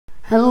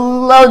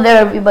Hello there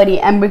everybody,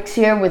 mbrickz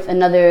here with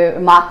another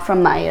mock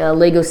from my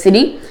Lego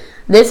city.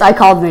 This I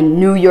call the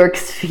New York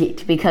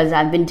Street because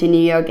I've been to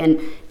New York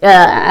and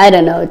I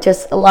don't know,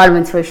 just a lot of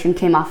inspiration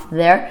came off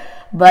there.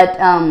 But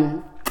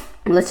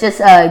let's just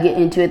get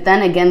into it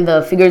then. Again,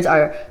 the figures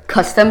are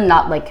custom,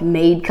 not like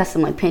made,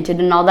 custom like painted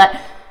and all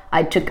that.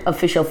 I took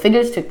official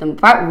figures, took them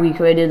apart,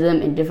 recreated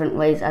them in different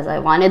ways as I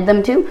wanted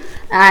them to.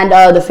 And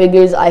the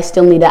figures I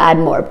still need to add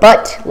more.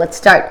 But let's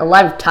start. A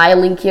lot of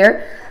tiling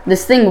here.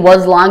 This thing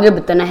was longer,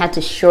 but then I had to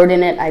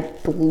shorten it, I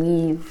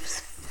believe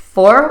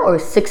 4 or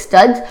 6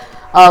 studs,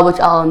 which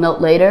I'll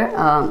note later.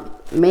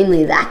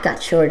 Mainly that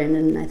got shortened,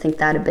 and I think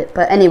that a bit.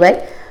 But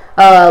anyway,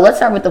 let's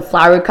start with the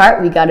flower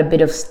cart. We got a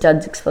bit of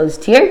studs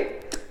exposed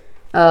here.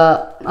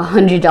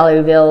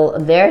 $100 bill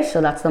there, so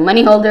that's the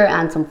money holder,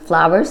 and some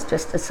flowers.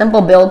 Just a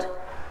simple build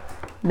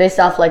based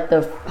off like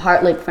the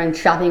Heart Lake Friends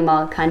shopping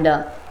mall kind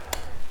of.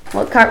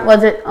 What cart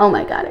was it? Oh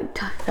my god, I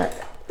took that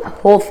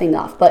whole thing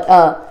off.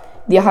 But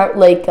the Heart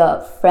Lake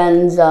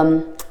Friends,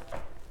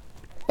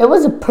 it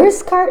was a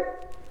purse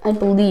cart, I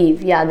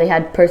believe. Yeah, they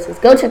had purses.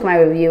 Go check my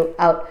review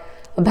out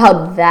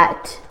about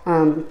that.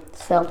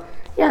 So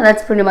yeah,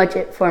 that's pretty much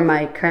it for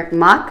my current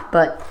mock.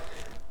 But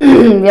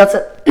we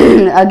also,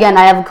 again,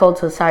 I have a cold,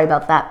 so sorry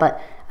about that. But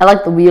I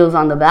like the wheels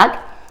on the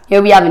back.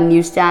 Here we have a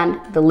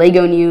newsstand, the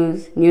Lego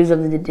news, news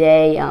of the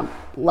day, a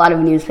lot of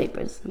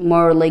newspapers,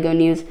 more Lego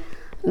news.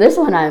 This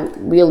one I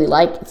really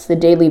like. It's the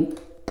Daily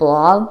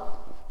Blog.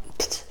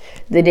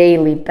 The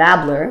Daily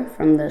Babbler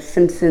from the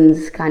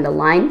Simpsons kind of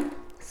line.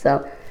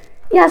 So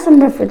yeah,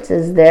 some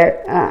references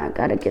there.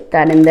 Gotta get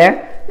that in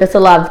there. Just a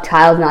lot of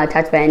tiles not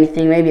attached by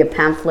anything. Maybe a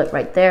pamphlet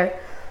right there.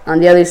 On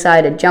the other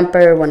side, a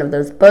jumper, one of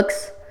those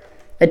books.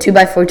 A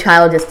 2x4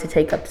 tile just to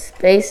take up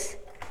space.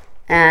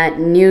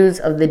 And news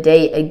of the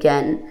day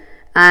again.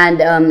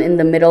 And in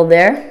the middle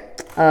there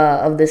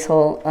of this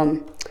whole,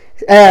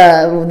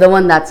 the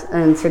one that's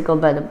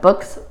encircled by the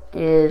books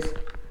is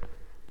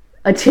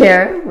a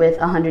chair with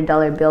a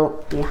 $100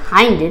 bill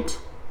behind it,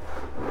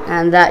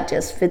 and that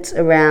just fits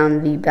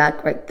around the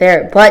back right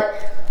there. But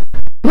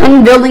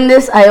when building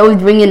this, I always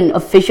bring in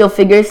official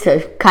figures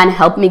to kind of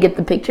help me get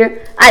the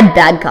picture. I had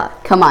Bad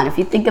Cop. Come on, if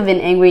you think of an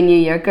angry New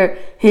Yorker,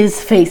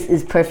 his face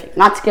is perfect.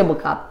 Not Scribble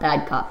Cop,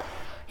 Bad Cop.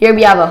 Here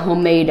we have a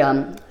homemade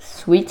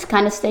sweets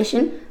kind of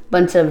station,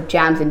 bunch of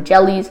jams and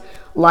jellies,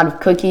 a lot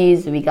of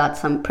cookies. We got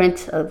some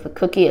prints of a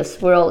cookie, a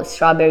swirl, a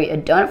strawberry, a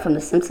donut from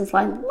the Simpsons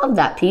line. Love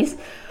that piece.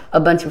 A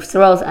bunch of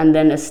swirls, and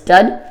then a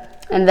stud,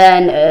 and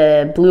then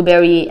a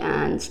blueberry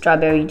and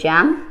strawberry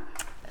jam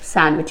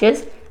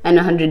sandwiches, and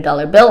a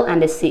 $100 bill,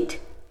 and a seat.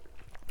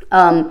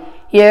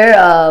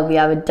 Here we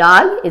have a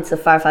dog. It's the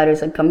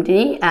firefighters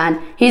company, and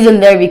he's in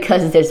there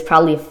because there's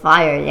probably a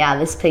fire. Yeah,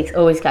 this place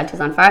always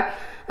catches on fire.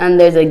 And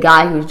there's a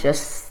guy who's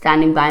just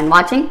standing by and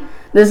watching.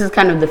 This is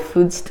kind of the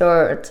food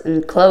store. It's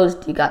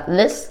enclosed. You got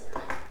this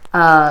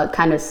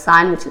kind of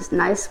sign, which is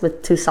nice,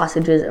 with 2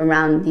 sausages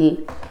around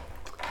the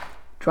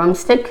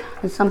drumstick,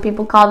 as some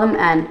people call them,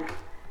 and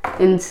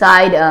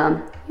inside,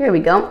 here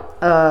we go,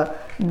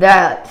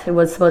 that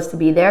was supposed to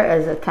be there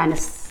as a kind of,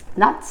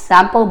 not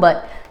sample,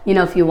 but, you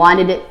know, if you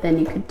wanted it, then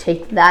you could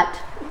take that,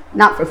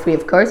 not for free,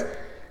 of course.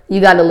 You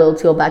got a little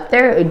tool back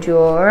there, a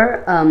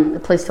drawer, a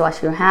place to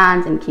wash your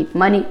hands and keep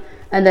money,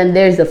 and then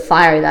there's the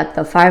fire that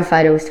the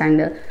firefighter was trying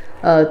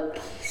to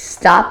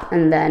stop,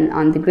 and then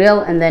on the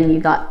grill, and then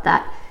you got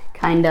that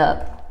kind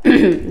of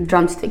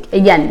drumstick,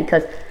 again,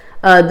 because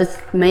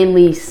this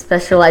mainly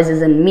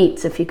specializes in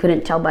meats, if you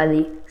couldn't tell by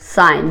the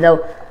sign. Though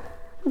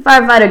a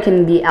firefighter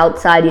can be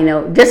outside, you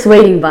know, just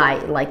waiting by.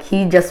 Like,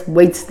 he just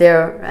waits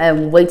there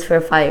and waits for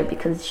a fire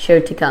because it's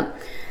sure to come.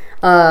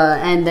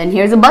 And then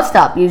here's a bus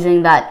stop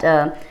using that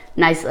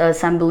nice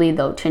assembly,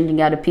 though, changing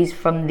out a piece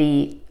from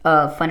the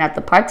Fun at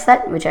the Park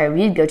set, which I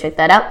reviewed. Go check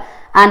that out.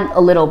 And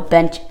a little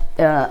bench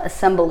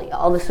assembly.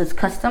 All this is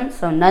custom,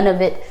 so none of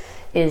it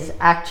is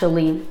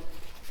actually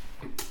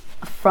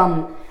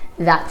from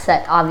that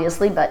set,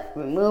 obviously. But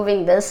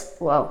removing this,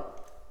 whoa,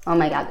 oh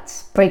my god,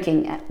 it's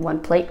breaking at one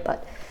plate,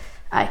 but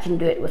I can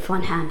do it with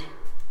one hand,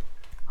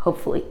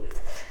 hopefully.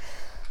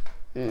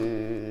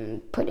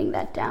 Putting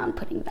that down.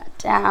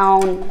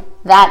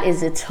 That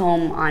is its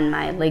home on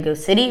my Lego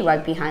city,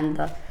 right behind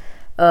the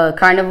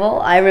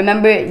carnival. I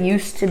remember it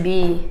used to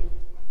be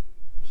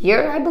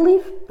here, I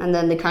believe, and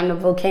then the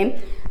carnival came.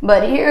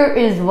 But here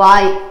is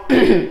why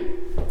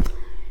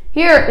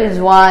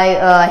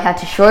I had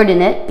to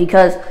shorten it,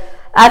 because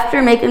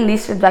after making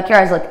these strips back here,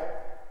 I was like,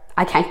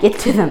 I can't get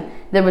to them.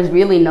 There was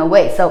really no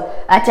way. So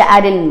I had to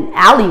add in an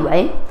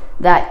alleyway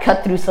that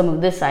cut through some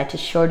of this. I had to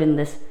shorten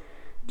this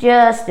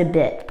just a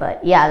bit.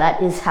 But yeah,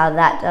 that is how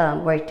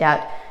that worked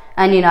out.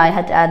 And, you know, I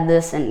had to add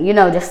this and, you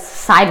know,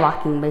 just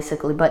sidewalking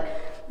basically. But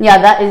yeah,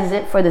 that is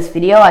it for this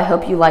video. I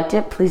hope you liked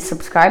it. Please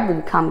subscribe, leave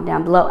a comment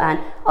down below, and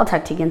I'll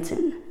talk to you again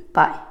soon.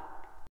 Bye.